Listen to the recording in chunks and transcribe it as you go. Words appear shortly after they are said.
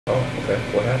Oh, okay.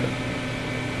 What happened?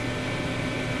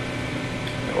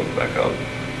 I woke back up.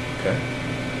 Okay.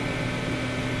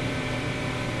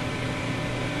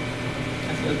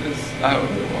 I don't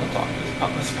really want to talk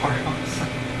about this part, honestly.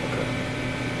 Okay.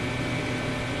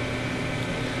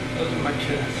 Those are my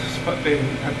kids. This is my baby. I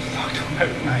have to talk to them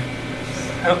every night.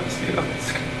 I don't see how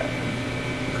this could happen.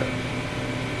 Okay.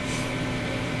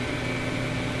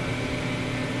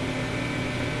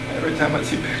 Every time I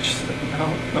see pictures of them, I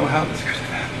don't know how this could have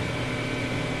happened.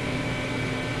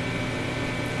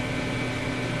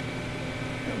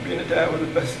 Being a dad was the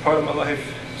best part of my life.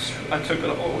 I took it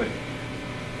all away.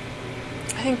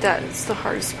 I think that's the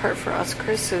hardest part for us,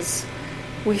 Chris, is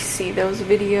we see those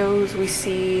videos, we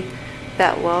see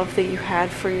that love that you had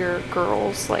for your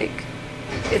girls. Like,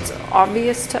 it's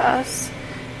obvious to us,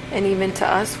 and even to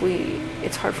us,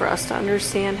 it's hard for us to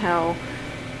understand how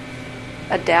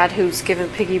a dad who's given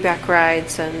piggyback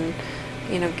rides and,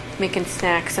 you know, making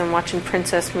snacks and watching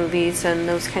princess movies and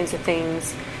those kinds of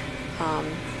things,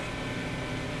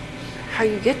 how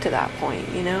you get to that point,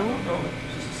 you know? I don't know.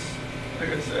 Like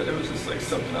I said, it was just like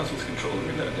something else was controlling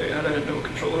me that day. I had no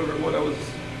control over what I was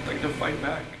like to fight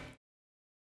back.